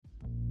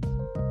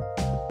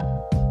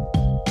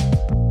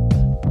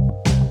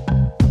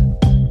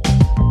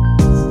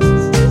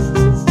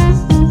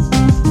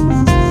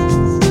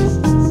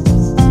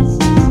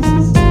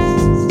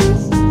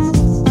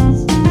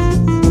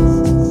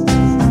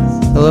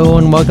Hello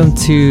and welcome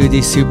to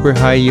the Super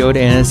High Yield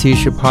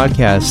Anesthesia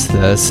Podcast,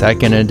 the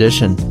second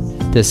edition.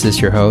 This is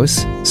your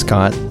host,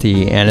 Scott,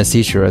 the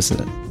anesthesia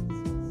resident.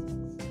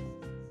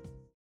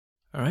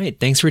 All right,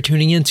 thanks for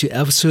tuning in to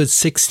episode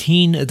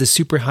 16 of the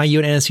Super High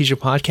Yield Anesthesia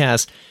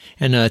Podcast.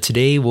 And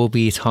today we'll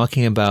be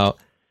talking about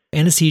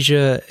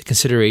anesthesia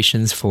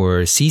considerations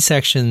for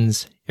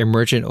C-sections,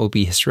 emergent OB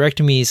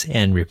hysterectomies,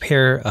 and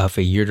repair of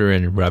a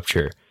uterine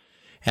rupture.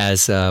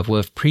 As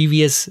with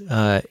previous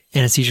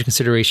anesthesia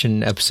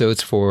consideration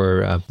episodes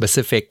for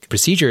specific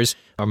procedures,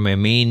 my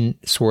main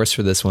source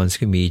for this one is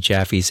going to be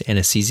Jaffe's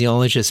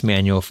Anesthesiologist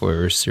Manual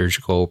for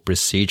Surgical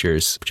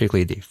Procedures,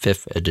 particularly the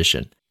 5th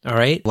edition. All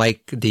right,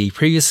 like the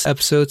previous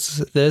episodes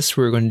of this,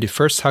 we're going to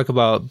first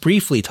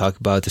briefly talk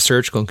about the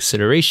surgical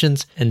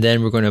considerations, and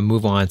then we're going to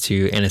move on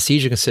to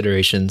anesthesia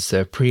considerations,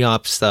 the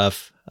pre-op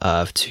stuff,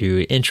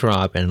 to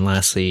intra-op, and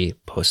lastly,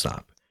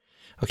 post-op.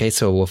 Okay,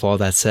 so with all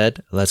that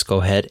said, let's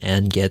go ahead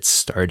and get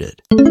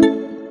started.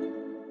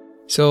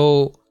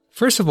 So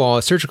first of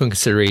all, surgical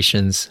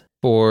considerations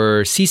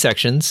for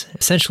C-sections,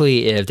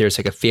 essentially if there's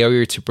like a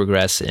failure to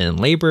progress in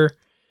labor,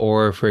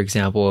 or for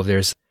example, if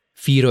there's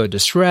fetal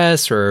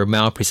distress or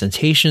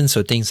malpresentation,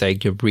 so things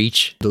like your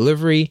breech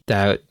delivery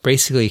that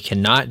basically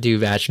cannot do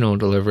vaginal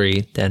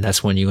delivery, then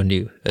that's when you can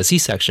do a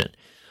C-section.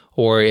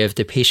 Or if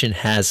the patient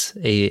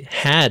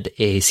had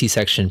a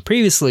C-section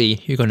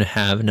previously, you're going to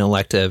have an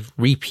elective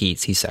repeat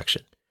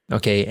C-section.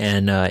 Okay,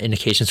 and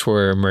indications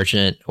for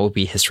emergent OB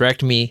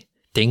hysterectomy,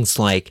 things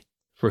like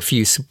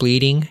profuse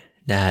bleeding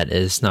that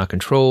is not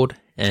controlled,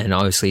 and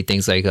obviously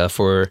things like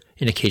for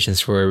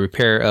indications for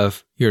repair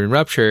of uterine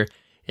rupture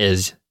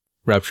is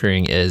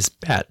rupturing is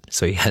bad,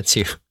 so you have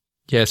to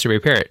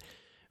repair it,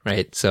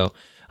 right? So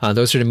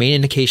those are the main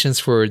indications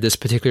for this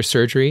particular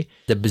surgery.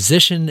 The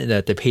position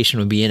that the patient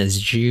will be in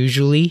is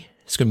usually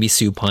it's going to be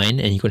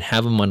supine, and you can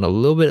have them on a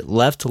little bit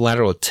left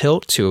lateral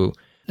tilt to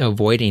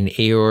avoid an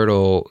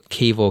aortal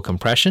caval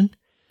compression.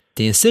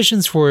 The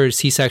incisions for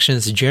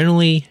C-sections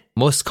generally,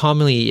 most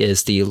commonly,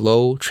 is the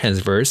low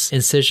transverse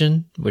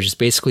incision, which is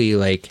basically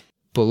like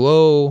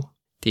below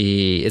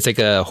it's like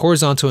a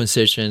horizontal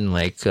incision,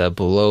 like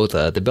below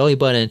the belly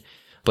button.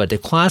 But the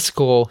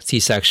classical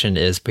C-section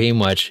is pretty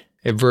much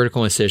a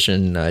vertical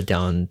incision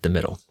down the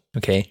middle.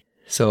 Okay,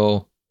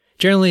 so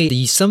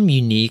generally some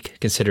unique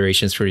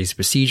considerations for these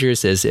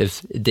procedures is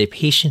if the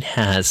patient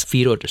has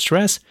fetal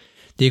distress,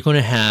 they're going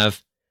to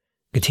have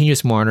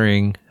continuous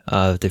monitoring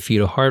of the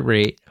fetal heart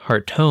rate,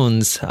 heart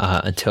tones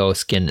until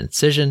skin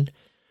incision.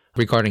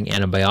 Regarding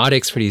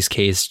antibiotics for these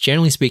cases,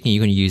 generally speaking,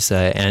 you can use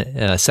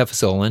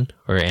cefazolin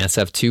or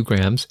Ancef 2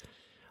 grams.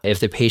 If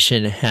the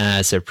patient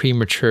has a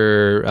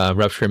premature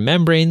rupture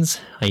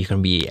membranes, you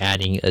can be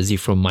adding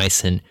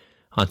azithromycin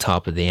on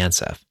top of the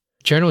Ancef.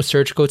 General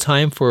surgical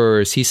time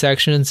for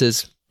C-sections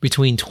is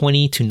between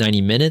 20 to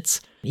 90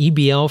 minutes.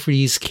 EBL for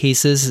these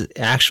cases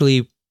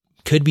actually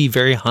could be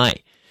very high.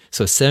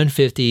 So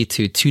 750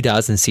 to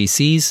 2000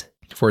 cc's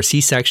for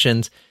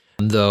C-sections,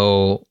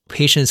 though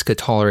patients could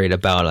tolerate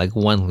about like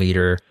 1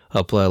 liter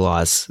of blood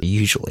loss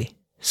usually.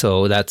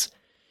 So that's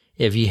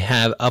if you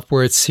have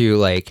upwards to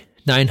like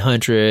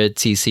 900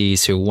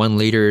 cc's to 1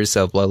 liters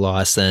of blood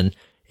loss, then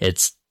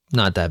it's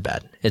not that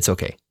bad. It's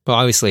okay. But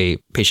obviously,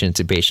 patient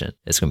to patient,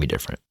 it's going to be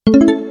different.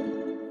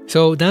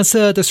 So that's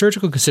the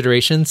surgical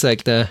considerations,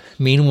 like the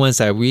main ones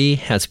that we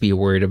have to be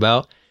worried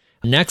about.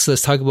 Next,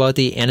 let's talk about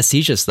the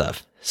anesthesia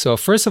stuff. So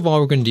first of all,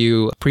 we're going to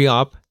do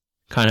pre-op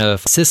kind of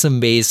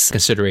system-based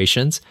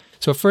considerations.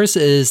 So first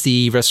is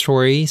the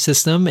respiratory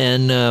system,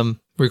 and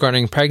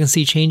regarding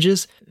pregnancy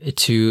changes,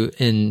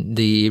 in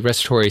the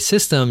respiratory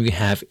system, you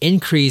have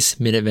increased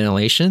minute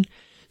ventilation.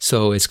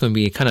 So it's going to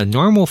be kind of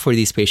normal for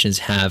these patients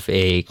to have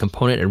a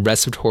component in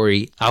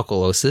respiratory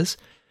alkalosis.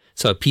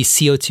 So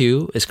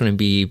PCO2 is going to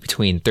be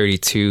between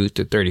 32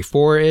 to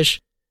 34-ish.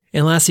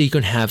 And lastly, you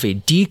can have a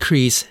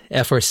decreased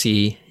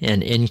FRC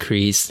and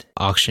increased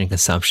oxygen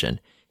consumption.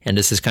 And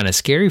this is kind of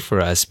scary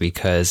for us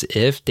because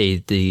if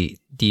they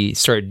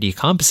start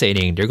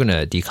decompensating, they're going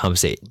to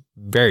decompensate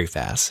very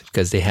fast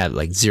because they have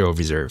like zero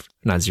reserve.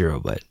 Not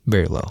zero, but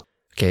very low.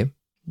 Okay.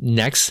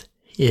 Next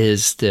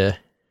is the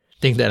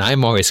thing that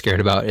I'm always scared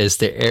about is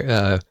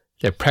the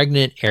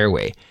pregnant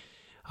airway.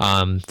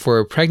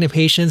 For pregnant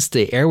patients,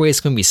 the airway is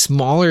going to be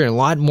smaller and a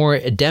lot more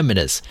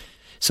edematous.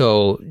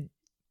 So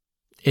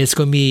it's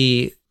going to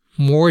be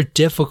more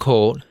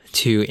difficult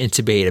to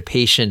intubate a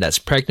patient that's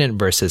pregnant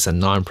versus a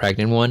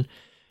non-pregnant one.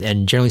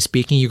 And generally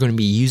speaking, you're going to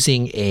be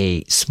using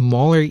a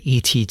smaller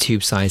ET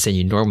tube size than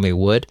you normally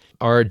would.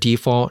 Our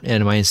default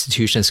in my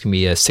institution is going to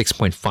be a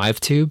 6.5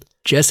 tube,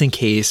 just in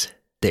case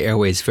the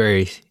airway is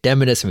very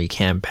edematous and we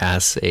can't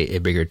pass a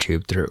bigger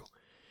tube through.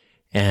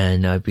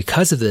 And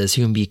because of this,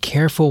 you can be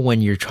careful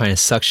when you're trying to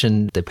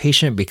suction the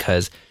patient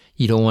because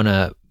you don't want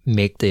to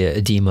make the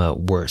edema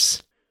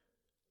worse.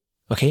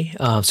 Okay,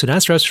 so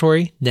that's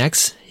respiratory.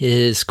 Next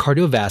is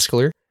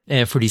cardiovascular.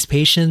 And for these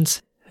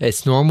patients,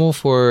 it's normal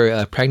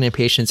for pregnant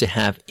patients to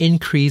have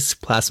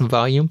increased plasma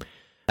volume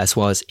as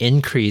well as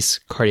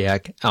increased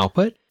cardiac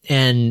output.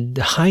 And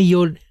the high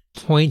yield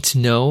point to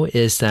know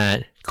is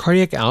that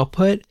cardiac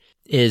output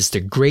is the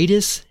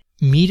greatest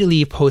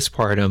immediately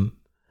postpartum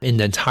in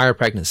the entire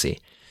pregnancy.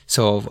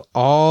 So of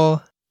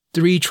all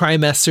 3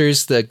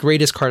 trimesters, the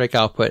greatest cardiac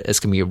output is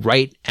going to be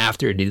right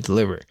after you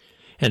deliver.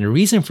 And the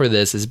reason for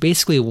this is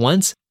basically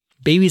once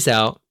baby's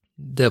out,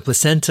 the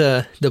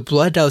placenta, the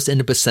blood that was in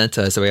the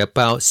placenta is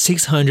about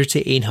 600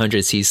 to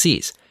 800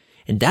 cc's.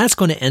 And that's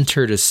going to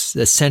enter the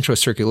central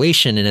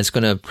circulation, and it's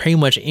going to pretty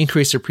much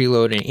increase the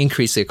preload and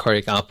increase the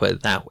cardiac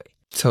output that way.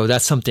 So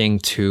that's something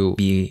to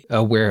be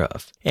aware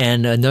of.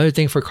 And another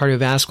thing for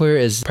cardiovascular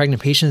is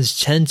pregnant patients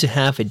tend to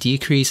have a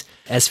decreased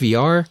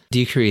SVR,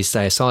 decreased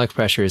diastolic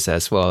pressures,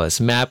 as well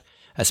as MAP,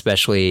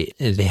 especially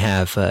if they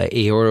have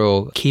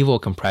aortal cable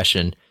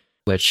compression,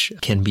 which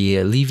can be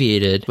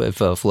alleviated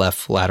with a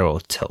left lateral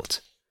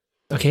tilt.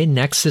 Okay,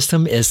 next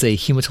system is the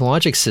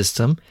hematologic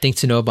system. Thing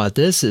to know about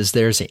this is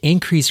there's an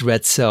increased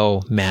red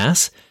cell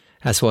mass,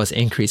 as well as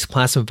increased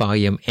plasma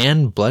volume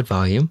and blood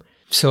volume.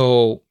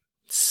 So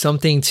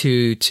something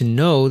to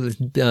know,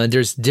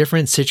 there's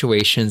different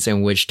situations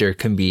in which there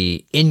can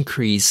be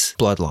increased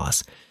blood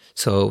loss.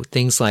 So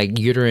things like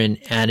uterine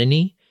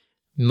atony,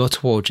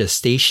 multiple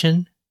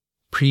gestation,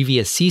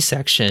 previous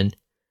C-section,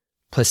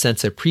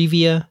 placenta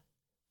previa,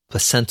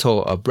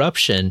 placental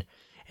abruption,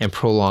 and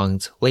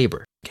prolonged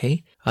labor.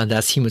 Okay,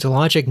 that's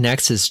hematologic.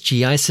 Next is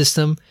GI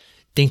system.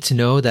 Thing to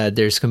know that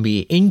there's going to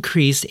be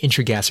increased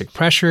intragastric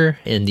pressure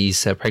in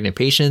these pregnant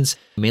patients,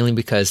 mainly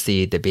because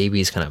the baby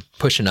is kind of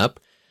pushing up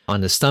on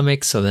the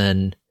stomach. So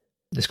then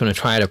it's going to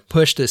try to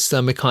push the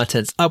stomach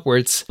contents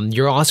upwards.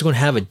 You're also going to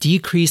have a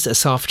decreased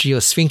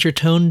esophageal sphincter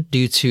tone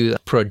due to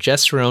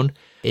progesterone.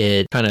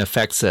 It kind of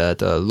affects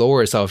the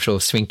lower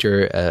esophageal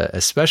sphincter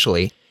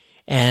especially.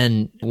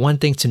 And one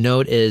thing to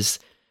note is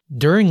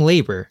during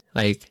labor,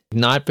 like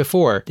not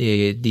before,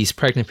 these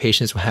pregnant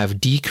patients will have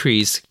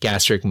decreased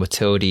gastric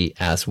motility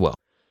as well.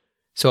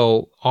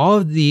 So all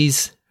of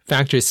these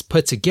factors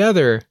put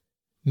together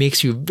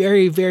makes you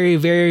very, very,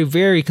 very,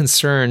 very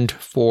concerned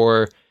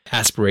for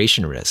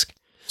aspiration risk.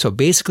 So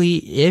basically,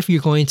 if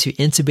you're going to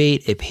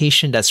intubate a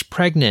patient that's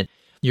pregnant,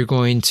 you're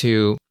going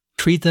to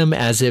treat them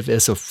as if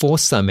it's a full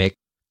stomach.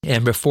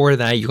 And before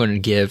that, you're going to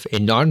give a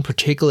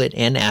non-particulate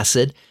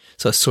antacid,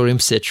 so sodium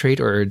citrate,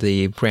 or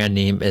the brand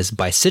name is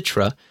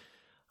Bicitra.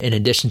 In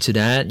addition to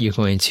that, you're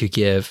going to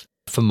give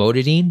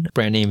famotidine,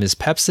 brand name is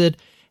Pepcid,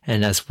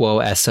 and as well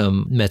as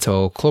some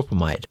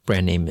metoclopramide,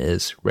 brand name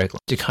is Reglan,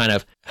 to kind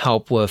of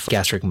help with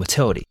gastric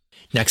motility.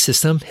 Next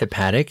system,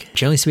 hepatic.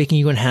 Generally speaking,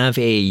 you're going to have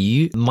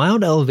a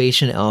mild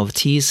elevation of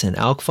LFTs and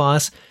alk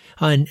phos.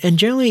 And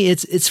generally,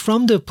 it's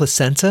from the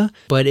placenta,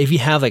 but if you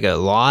have like a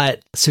lot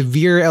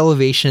severe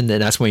elevation,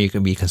 then that's when you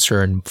can be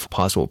concerned for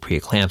possible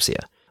preeclampsia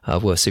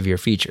with severe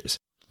features.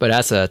 But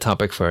that's a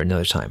topic for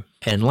another time.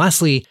 And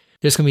lastly,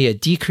 there's going to be a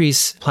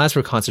decreased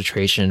plasma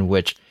concentration,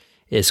 which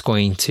is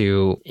going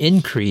to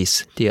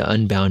increase the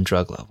unbound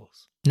drug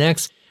levels.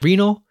 Next,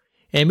 renal.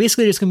 And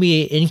basically, there's going to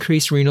be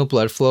increased renal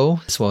blood flow,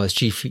 as well as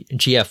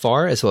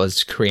GFR, as well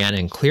as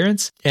creatinine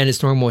clearance. And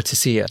it's normal to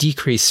see a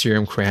decreased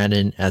serum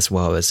creatinine, as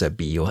well as a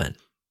BUN.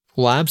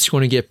 Labs you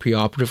want to get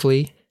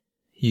preoperatively.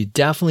 You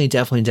definitely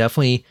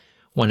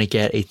want to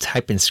get a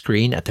type-in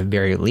screen at the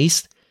very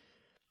least.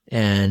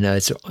 And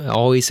it's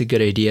always a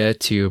good idea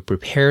to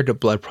prepare the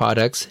blood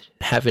products,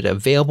 have it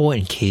available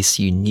in case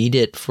you need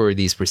it for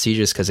these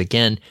procedures. Because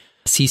again,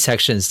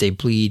 C-sections, they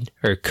bleed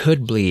or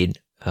could bleed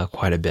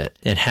quite a bit.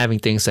 And having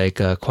things like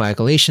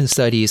coagulation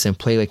studies and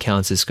platelet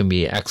counts is going to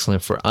be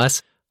excellent for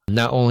us,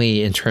 not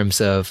only in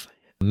terms of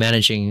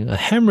managing a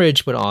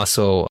hemorrhage, but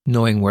also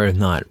knowing whether or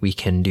not we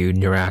can do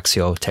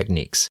neuraxial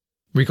techniques.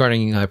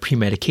 Regarding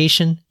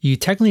pre-medication, you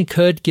technically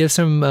could give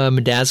some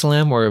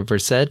midazolam or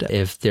Versed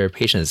if their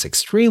patient is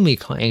extremely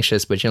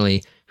anxious, but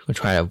generally you can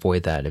try to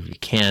avoid that if you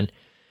can.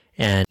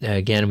 And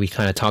again, we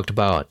kind of talked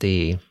about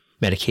the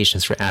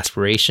medications for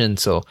aspiration,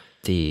 so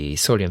the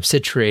sodium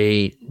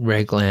citrate,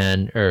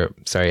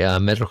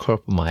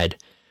 metoclopramide,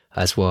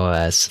 as well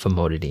as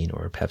famotidine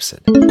or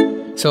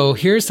Pepcid. So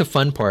here's the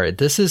fun part.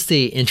 This is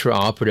the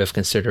intraoperative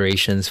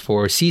considerations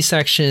for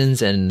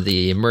C-sections and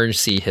the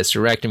emergency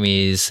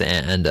hysterectomies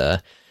and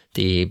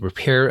the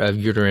repair of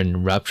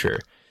uterine rupture.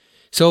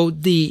 So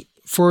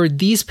for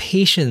these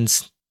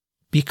patients,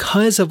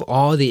 because of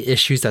all the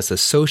issues that's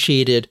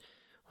associated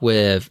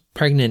with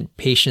pregnant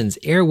patients'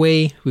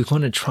 airway, we're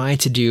going to try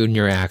to do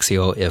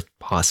neuraxial if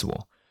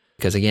possible.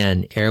 Because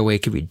again, airway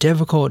could be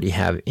difficult. You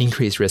have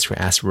increased risk for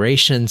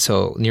aspiration.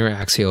 So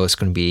neuraxial is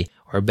going to be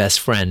our best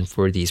friend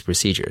for these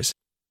procedures.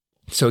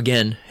 So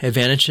again,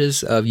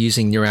 advantages of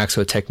using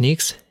neuraxial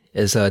techniques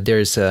is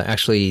there's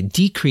actually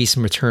decreased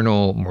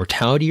maternal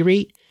mortality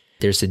rate.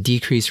 There's a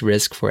decreased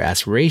risk for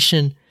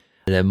aspiration.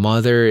 The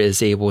mother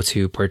is able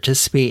to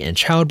participate in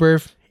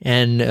childbirth.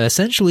 And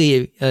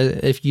essentially,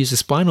 if you use a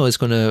spinal, it's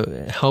going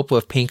to help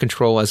with pain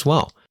control as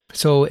well.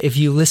 So if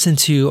you listen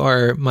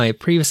to my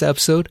previous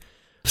episode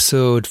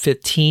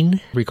 15,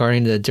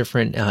 regarding the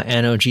different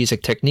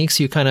analgesic techniques,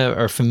 you kind of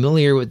are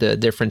familiar with the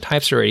different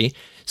types already.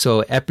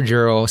 So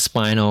epidural,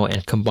 spinal,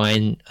 and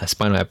combined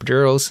spinal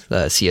epidurals,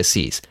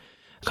 CSCs.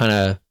 Kind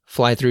of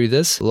fly through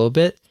this a little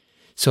bit.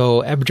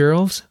 So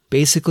epidurals,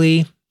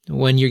 basically,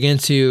 when you're going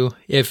to,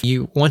 if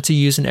you want to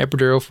use an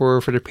epidural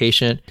for the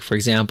patient, for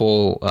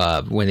example,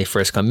 when they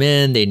first come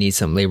in, they need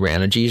some labor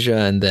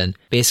analgesia. And then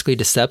basically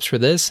the steps for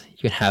this, you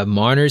can have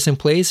monitors in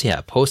place. You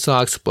have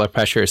post-ox, blood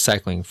pressure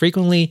cycling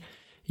frequently.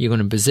 You're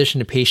going to position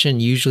the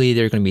patient. Usually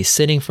they're going to be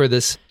sitting for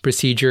this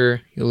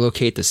procedure. You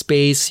locate the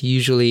space,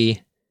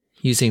 usually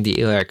using the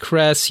iliac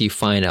crest. You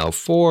find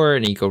L4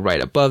 and you go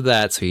right above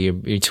that. So you're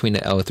between the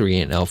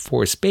L3 and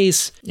L4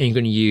 space. And you're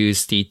going to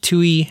use the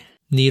TUI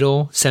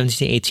needle,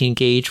 17 to 18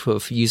 gauge,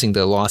 with using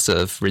the loss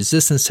of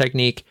resistance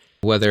technique,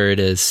 whether it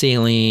is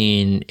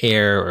saline,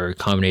 air, or a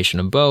combination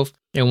of both.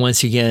 And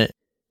once you get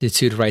it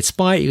to the right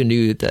spot, you can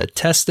do the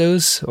test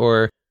dose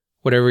or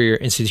whatever your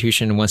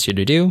institution wants you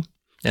to do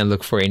and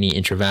look for any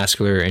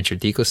intravascular or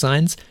intrathecal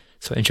signs.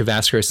 So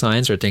intravascular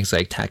signs are things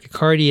like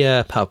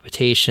tachycardia,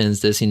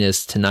 palpitations,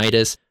 dizziness,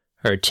 tinnitus,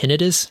 or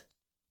tinnitus.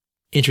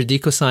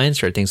 Intrathecal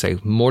signs are things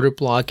like motor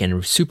block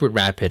and super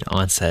rapid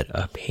onset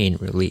of pain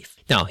relief.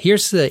 Now,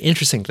 here's the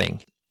interesting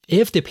thing.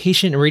 If the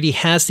patient already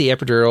has the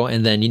epidural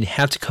and then you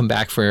have to come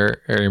back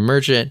for an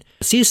emergent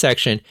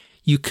C-section,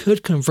 you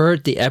could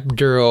convert the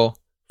epidural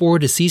for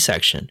the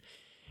C-section.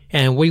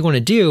 And what you want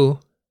to do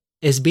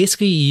is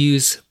basically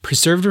use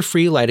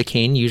preservative-free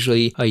lidocaine.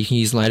 Usually you can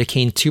use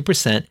lidocaine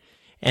 2%,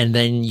 and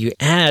then you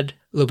add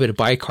a little bit of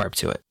bicarb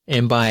to it.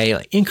 And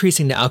by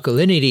increasing the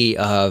alkalinity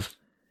of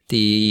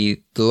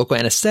the local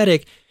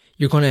anesthetic,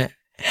 you're going to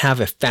have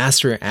a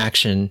faster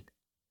action,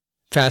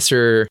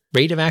 faster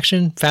rate of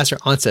action, faster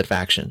onset of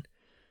action.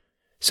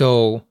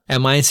 So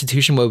at my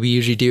institution, what we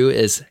usually do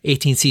is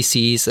 18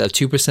 cc's of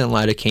 2%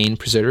 lidocaine,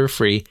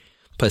 preservative-free,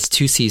 plus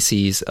 2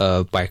 cc's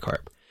of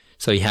bicarb.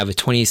 So you have a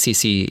 20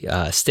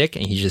 cc stick,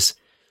 and you just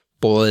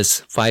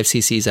bolus 5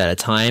 cc's at a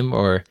time,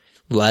 or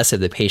less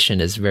if the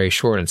patient is very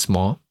short and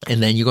small.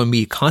 And then you're going to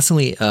be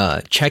constantly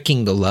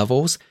checking the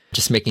levels,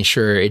 just making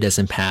sure it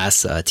doesn't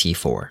pass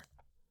T4,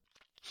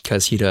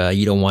 because you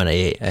don't want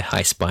a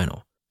high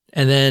spinal.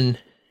 And then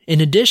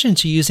in addition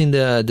to using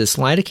this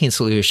lidocaine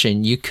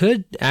solution, you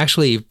could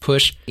actually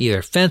push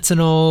either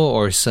fentanyl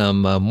or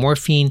some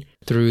morphine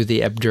through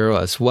the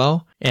epidural as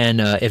well.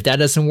 And if that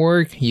doesn't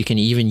work, you can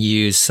even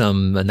use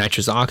some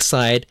nitrous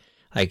oxide,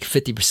 like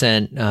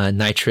 50%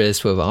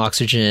 nitrous with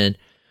oxygen,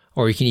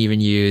 or you can even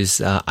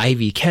use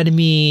IV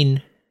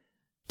ketamine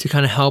to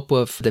kind of help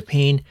with the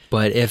pain.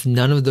 But if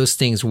none of those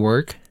things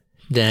work,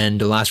 then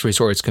the last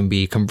resort is going to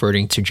be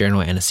converting to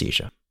general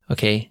anesthesia.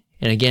 Okay.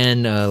 And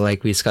again,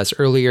 like we discussed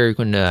earlier, you're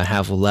going to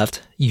have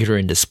left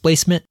uterine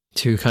displacement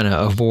to kind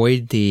of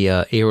avoid the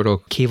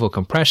aortal caval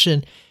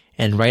compression.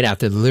 And right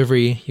after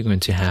delivery, you're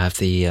going to have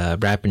the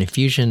rapid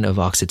infusion of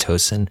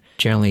oxytocin,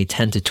 generally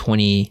 10 to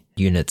 20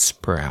 units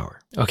per hour.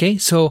 Okay,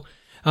 so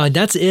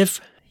that's if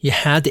you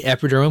had the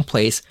epidural in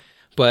place.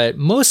 But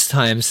most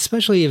times,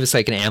 especially if it's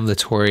like an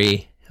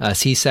ambulatory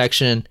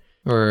C-section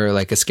or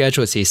like a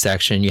scheduled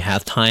C-section, you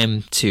have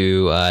time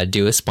to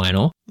do a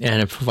spinal,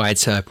 and it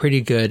provides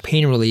pretty good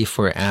pain relief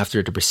for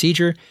after the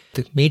procedure.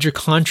 The major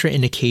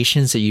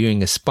contraindications that you're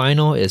doing a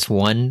spinal is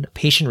 1,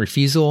 patient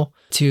refusal,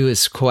 2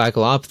 is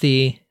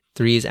coagulopathy,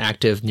 3 is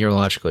active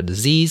neurological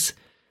disease,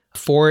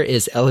 4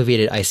 is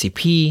elevated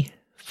ICP,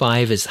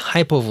 5 is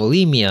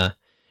hypovolemia,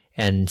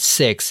 and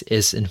 6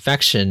 is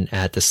infection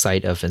at the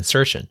site of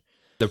insertion.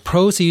 The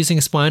pros of using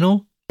a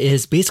spinal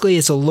is basically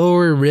it's a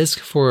lower risk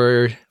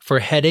for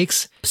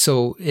headaches.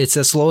 So it's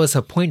as low as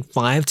a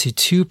 0.5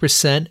 to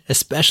 2%,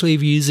 especially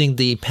if you're using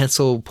the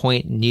pencil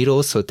point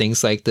needles. So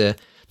things like the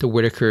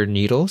Whitaker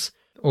needles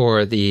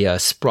or the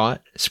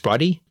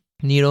Sprotty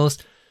needles.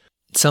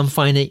 Some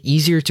find it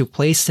easier to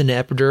place than the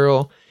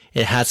epidural.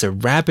 It has a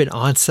rapid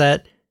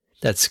onset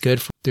that's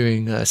good for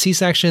doing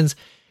C-sections.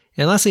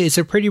 And lastly, it's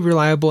a pretty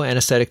reliable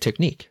anesthetic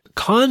technique.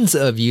 Cons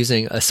of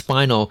using a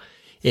spinal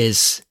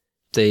is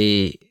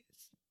the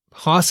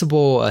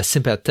possible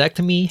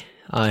sympathectomy,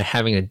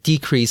 having a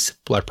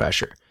decreased blood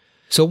pressure.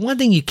 So one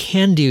thing you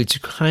can do to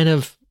kind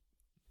of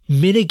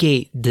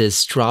mitigate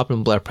this drop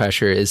in blood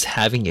pressure is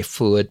having a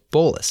fluid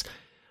bolus.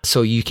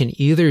 So you can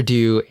either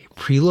do a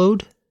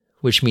preload,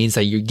 which means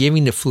that you're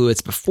giving the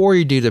fluids before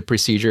you do the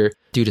procedure,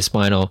 do the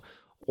spinal,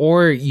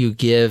 or you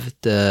give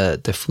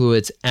the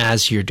fluids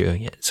as you're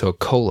doing it. So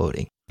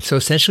co-loading. So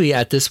essentially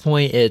at this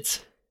point,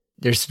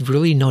 there's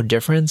really no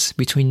difference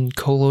between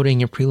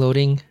co-loading and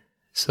preloading.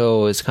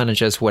 So it's kind of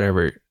just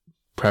whatever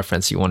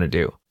preference you want to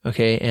do.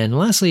 Okay. And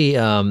lastly,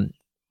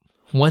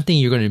 one thing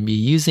you're going to be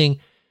using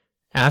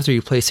after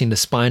you're placing the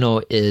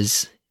spinal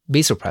is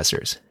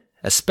vasopressors,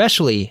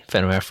 especially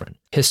phenylephrine.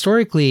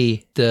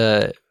 Historically,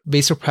 the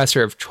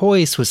vasopressor of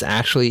choice was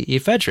actually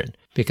ephedrine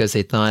because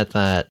they thought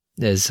that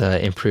there's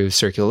improved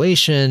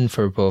circulation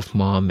for both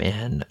mom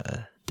and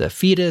the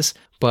fetus.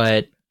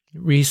 But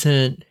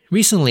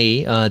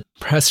recently,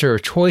 pressor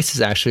of choice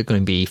is actually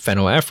going to be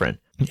phenylephrine.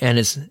 And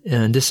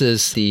this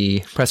is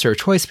the pressor of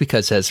choice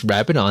because it has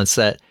rapid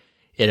onset.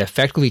 It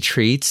effectively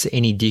treats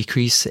any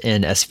decrease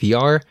in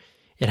SVR.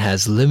 It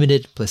has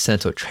limited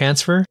placental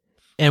transfer.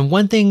 And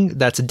one thing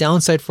that's a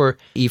downside for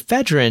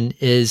ephedrine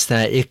is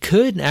that it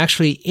could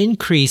actually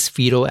increase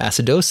fetal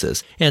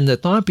acidosis. And the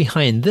thought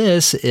behind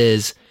this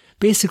is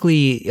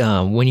basically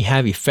when you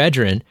have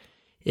ephedrine,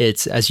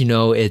 it's, as you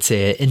know, it's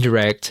an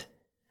indirect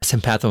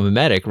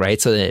sympathomimetic, right?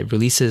 So it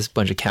releases a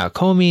bunch of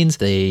catecholamines.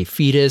 The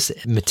fetus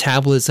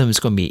metabolism is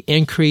going to be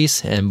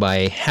increased. And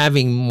by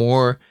having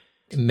more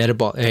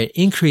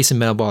increase in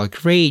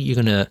metabolic rate,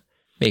 you're going to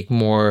make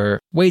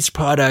more waste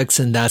products,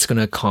 and that's going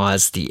to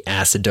cause the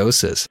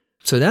acidosis.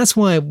 So that's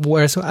why,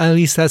 so at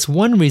least that's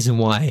one reason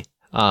why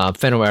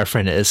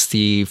phenylephrine is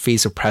the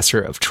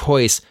vasopressor of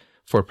choice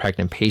for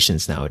pregnant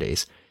patients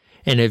nowadays.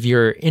 And if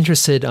you're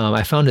interested,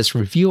 I found this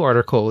review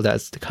article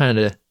that's kind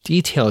of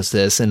details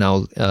this, and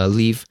I'll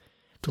leave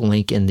the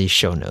link in the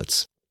show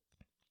notes.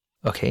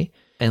 Okay.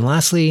 And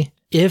lastly,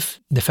 if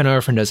the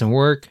phenylephrine doesn't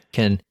work,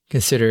 can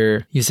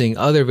consider using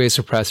other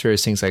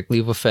vasopressors, things like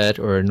Levophed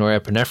or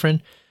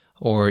norepinephrine,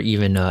 or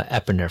even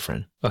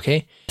epinephrine.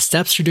 Okay.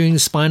 Steps for doing the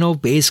spinal,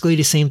 basically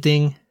the same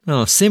thing,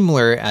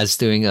 similar as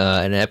doing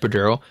an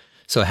epidural.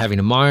 So having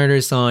the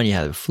monitors on, you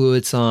have the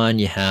fluids on,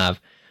 you have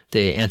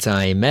the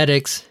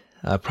antiemetics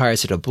prior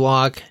to the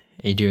block,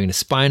 and you're doing the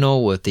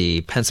spinal with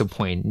the pencil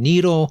point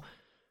needle.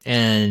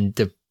 And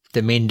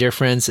the main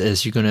difference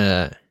is you're going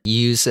to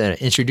use an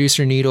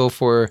introducer needle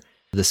for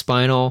the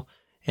spinal,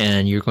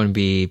 and you're going to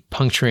be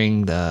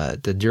puncturing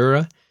the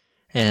dura.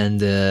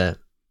 And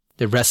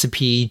the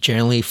recipe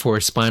generally for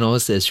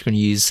spinals is you're going to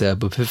use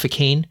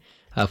bupivacaine,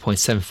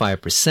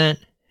 0.75%.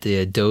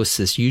 The dose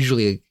is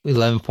usually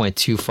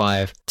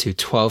 11.25 to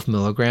 12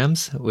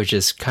 milligrams, which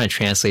is kind of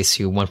translates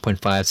to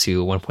 1.5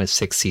 to 1.6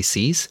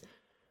 cc's. You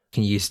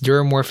can use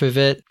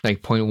Duramorphivit,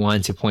 like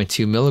 0.1 to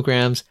 0.2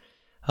 milligrams,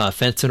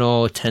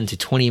 fentanyl, 10 to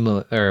 20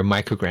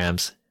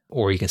 micrograms,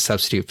 or you can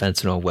substitute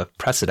fentanyl with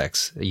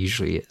Precedex,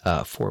 usually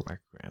 4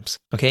 micrograms.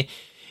 Okay,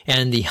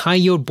 and the high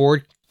yield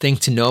board thing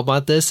to know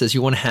about this is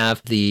you want to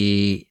have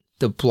the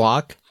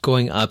block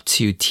going up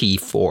to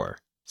T4.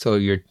 So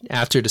you're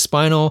after the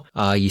spinal,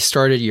 you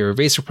started your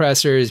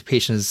vasopressors,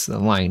 patient's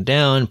lying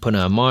down, put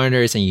on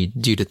monitors, and you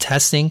do the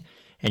testing,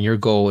 and your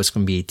goal is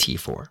going to be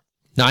T4.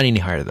 Not any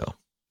higher though.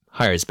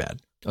 Higher is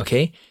bad.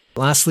 Okay.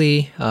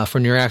 Lastly, for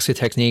neuraxial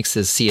techniques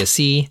is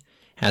CSE.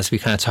 As we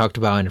kind of talked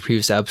about in the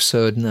previous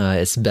episode,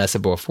 it's the best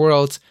of both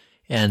worlds.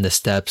 And the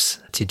steps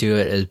to do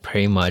it is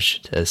pretty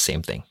much the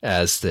same thing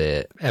as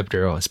the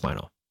epidural and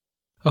spinal.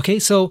 Okay,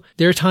 so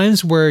there are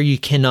times where you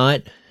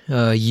cannot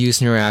use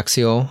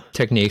neuraxial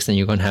techniques, and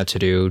you're going to have to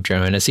do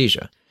general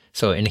anesthesia.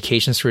 So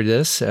indications for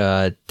this,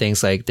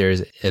 things like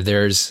if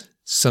there's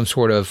some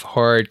sort of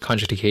hard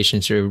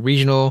contraindication to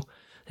regional,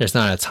 there's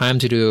not a time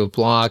to do a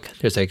block,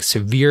 there's like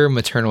severe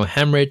maternal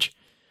hemorrhage,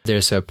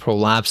 there's a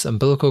prolapsed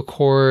umbilical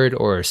cord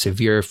or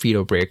severe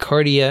fetal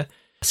bradycardia,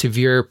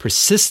 severe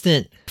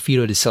persistent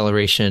fetal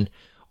deceleration,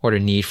 or the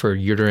need for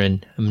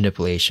uterine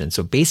manipulation.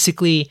 So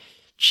basically,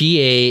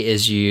 GA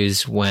is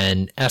used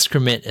when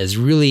excrement is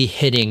really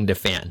hitting the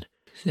fan,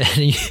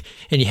 and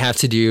you have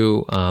to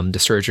do the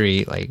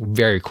surgery like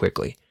very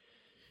quickly.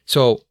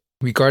 So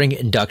regarding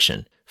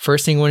induction,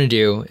 first thing you want to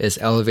do is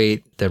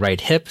elevate the right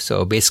hip.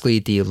 So basically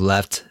the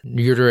left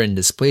uterine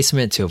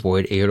displacement to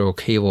avoid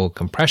aortic cable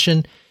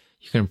compression.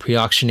 You can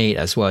pre-oxygenate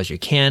as well as you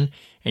can,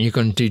 and you're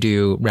going to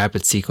do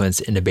rapid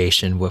sequence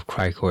intubation with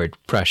cricoid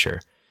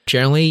pressure.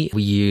 Generally,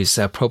 we use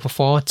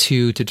propofol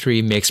 2 to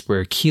 3 mg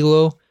per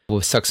kilo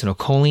with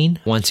succinylcholine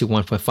 1 to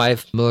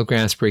 1.5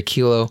 milligrams per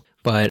kilo.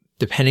 But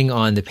depending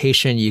on the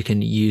patient, you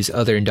can use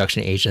other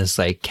induction agents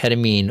like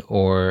ketamine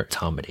or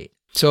etomidate.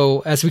 So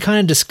as we kind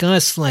of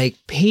discussed, like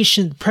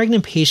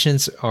pregnant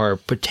patients are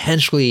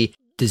potentially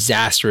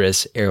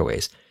disastrous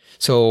airways.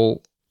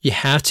 So you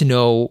have to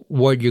know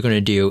what you're going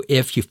to do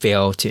if you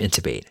fail to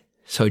intubate.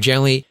 So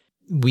generally,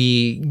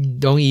 we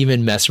don't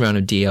even mess around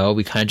with DL.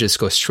 We kind of just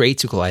go straight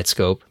to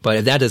GlideScope. But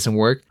if that doesn't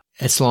work,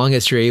 as long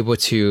as you're able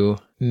to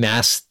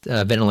mask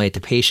ventilate the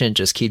patient,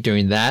 just keep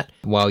doing that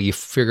while you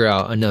figure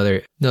out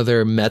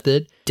another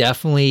method.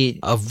 Definitely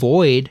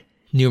avoid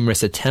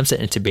numerous attempts at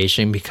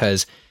intubation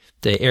because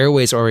the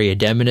airway is already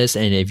edematous,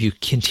 and if you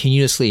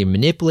continuously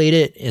manipulate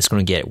it, it's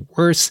going to get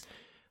worse.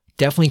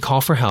 Definitely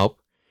call for help.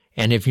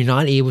 And if you're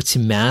not able to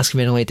mask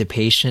ventilate the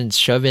patient,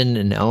 shove in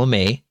an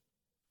LMA,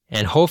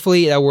 and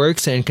hopefully that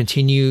works and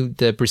continue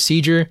the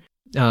procedure.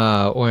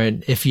 Or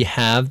if you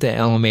have the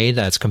LMA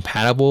that's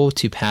compatible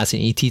to pass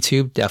an ET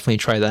tube, definitely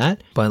try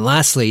that. But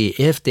lastly,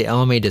 if the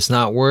LMA does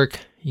not work,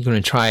 you're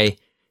going to try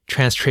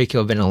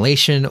transtracheal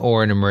ventilation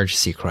or an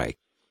emergency cric.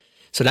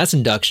 So that's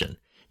induction.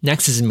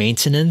 Next is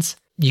maintenance.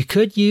 You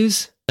could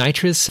use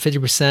nitrous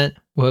 50%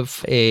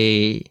 with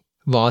a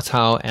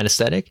volatile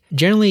anesthetic.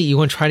 Generally, you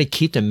want to try to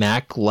keep the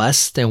MAC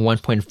less than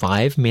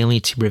 1.5,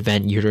 mainly to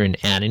prevent uterine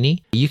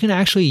anony. You can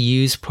actually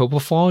use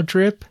propofol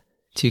drip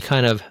to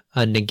kind of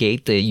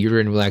negate the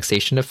uterine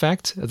relaxation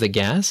effect of the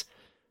gas.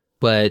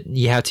 But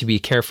you have to be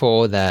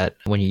careful that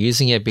when you're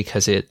using it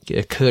because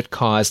it could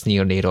cause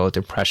neonatal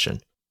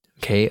depression.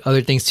 Okay,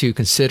 other things to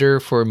consider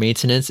for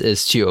maintenance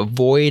is to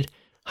avoid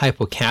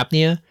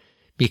hypocapnia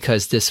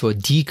because this will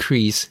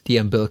decrease the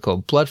umbilical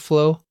blood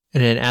flow.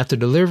 And then after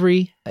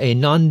delivery, a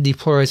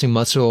non-depolarizing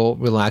muscle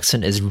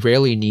relaxant is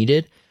rarely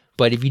needed.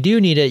 But if you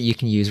do need it, you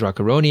can use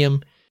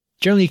rocuronium.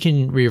 Generally, you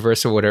can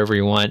reverse it whatever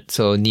you want.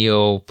 So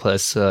neo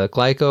plus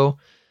glyco,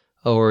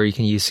 or you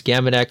can use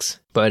Gamadex.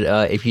 But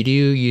if you do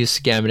use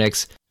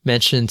Gamadex,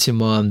 mention to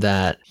mom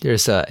that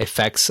there's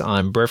effects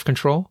on birth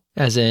control,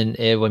 as in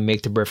it would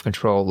make the birth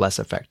control less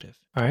effective.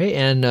 All right.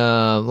 And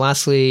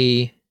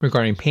lastly,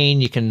 regarding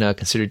pain, you can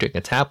consider doing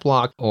a tap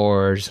block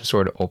or some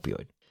sort of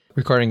opioid.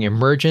 Regarding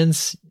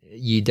emergence,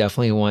 you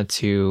definitely want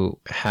to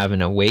have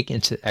an awake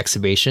into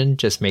extubation,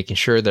 just making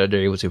sure that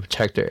they're able to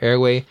protect their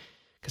airway.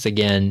 Because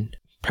again,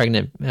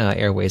 pregnant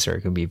airways are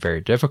going to be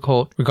very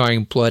difficult.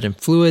 Regarding blood and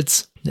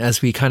fluids,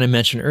 as we kind of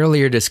mentioned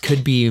earlier, this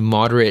could be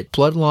moderate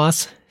blood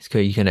loss. So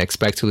you can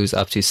expect to lose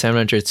up to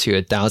 700 to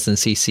 1,000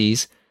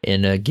 cc's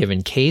in a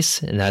given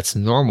case, and that's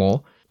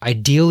normal.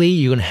 Ideally,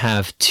 you can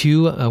have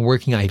 2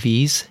 working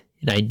IVs,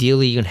 and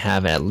ideally, you can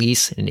have at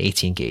least an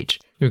 18 gauge.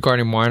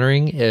 Regarding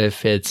monitoring,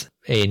 if it's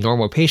a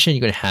normal patient,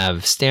 you can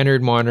have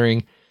standard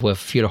monitoring with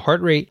fetal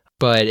heart rate.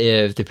 But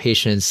if the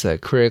patient's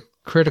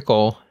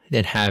critical,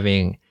 then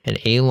having an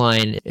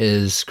A-line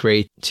is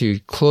great to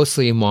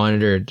closely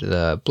monitor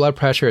the blood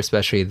pressure,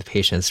 especially if the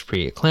patient's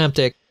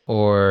pre-eclamptic,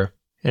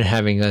 and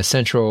having a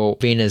central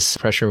venous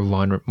pressure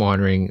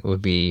monitoring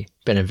would be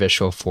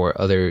beneficial for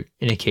other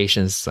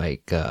indications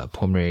like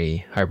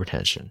pulmonary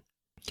hypertension.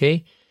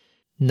 Okay.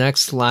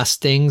 Next,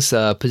 last things,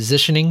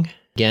 positioning.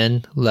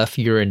 Again, left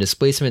uterine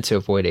displacement to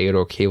avoid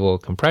aortic cable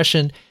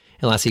compression.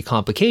 And lastly,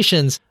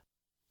 complications.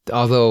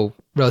 Although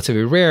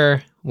relatively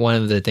rare, one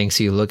of the things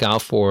you look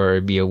out for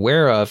or be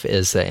aware of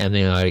is the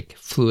amniotic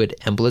fluid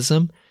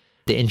embolism.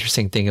 The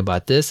interesting thing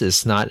about this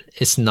is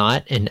it's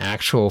not an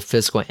actual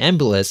physical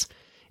embolus.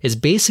 It's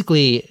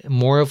basically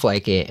more of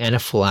like an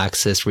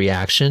anaphylaxis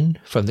reaction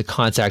from the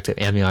contact of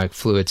amniotic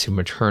fluid to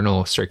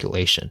maternal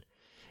circulation.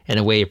 And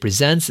the way it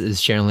presents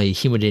is generally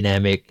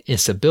hemodynamic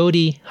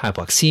instability,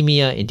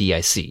 hypoxemia, and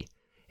DIC.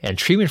 And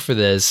treatment for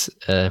this,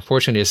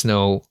 unfortunately, there's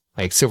no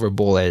like silver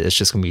bullet. It's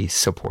just going to be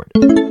support.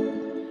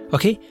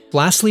 Okay.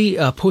 Lastly,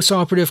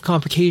 postoperative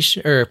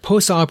complication or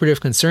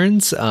postoperative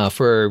concerns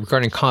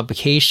regarding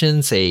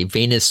complications. A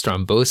venous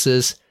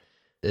thrombosis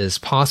is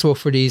possible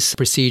for these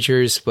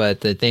procedures,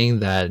 but the thing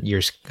that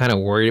you're kind of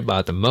worried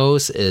about the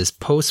most is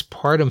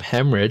postpartum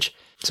hemorrhage.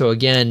 So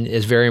again,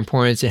 it's very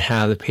important to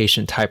have the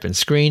patient type and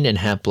screen and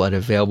have blood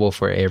available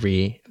for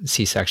every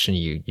C-section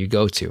you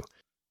go to.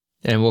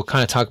 And we'll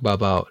kind of talk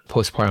about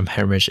postpartum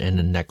hemorrhage in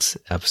the next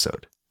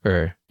episode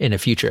or in a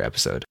future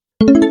episode.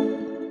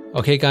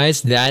 Okay,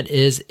 guys, that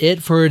is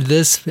it for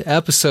this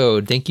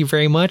episode. Thank you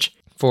very much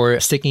for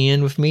sticking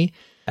in with me.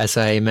 As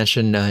I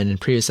mentioned in the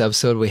previous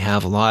episode, we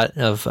have a lot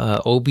of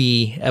OB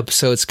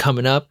episodes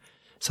coming up.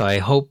 So I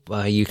hope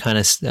you kind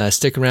of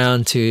stick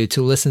around to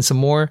listen some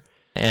more.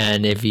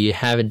 And if you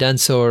haven't done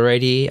so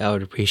already, I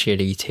would appreciate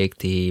if you take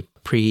the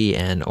pre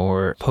and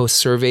or post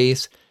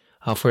surveys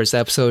for this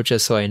episode,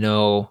 just so I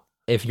know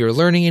if you're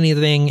learning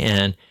anything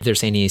and if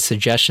there's any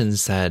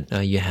suggestions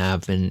that you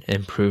have in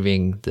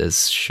improving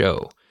this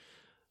show.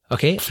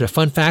 Okay, the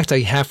fun fact I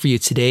have for you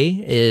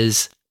today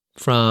is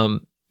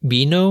from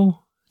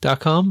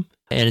Bino.com,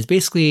 and it's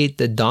basically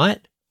the dot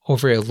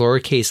over a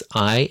lowercase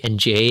I and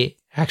J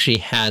actually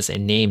has a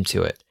name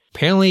to it.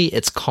 Apparently,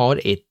 it's called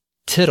a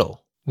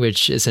tittle,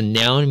 which is a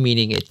noun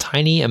meaning a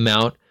tiny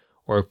amount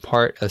or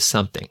part of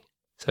something.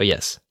 So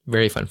yes,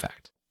 very fun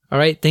fact. All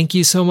right, thank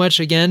you so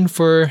much again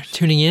for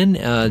tuning in.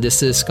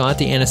 This is Scott,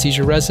 the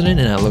anesthesia resident,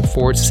 and I look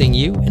forward to seeing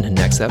you in the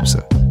next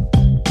episode.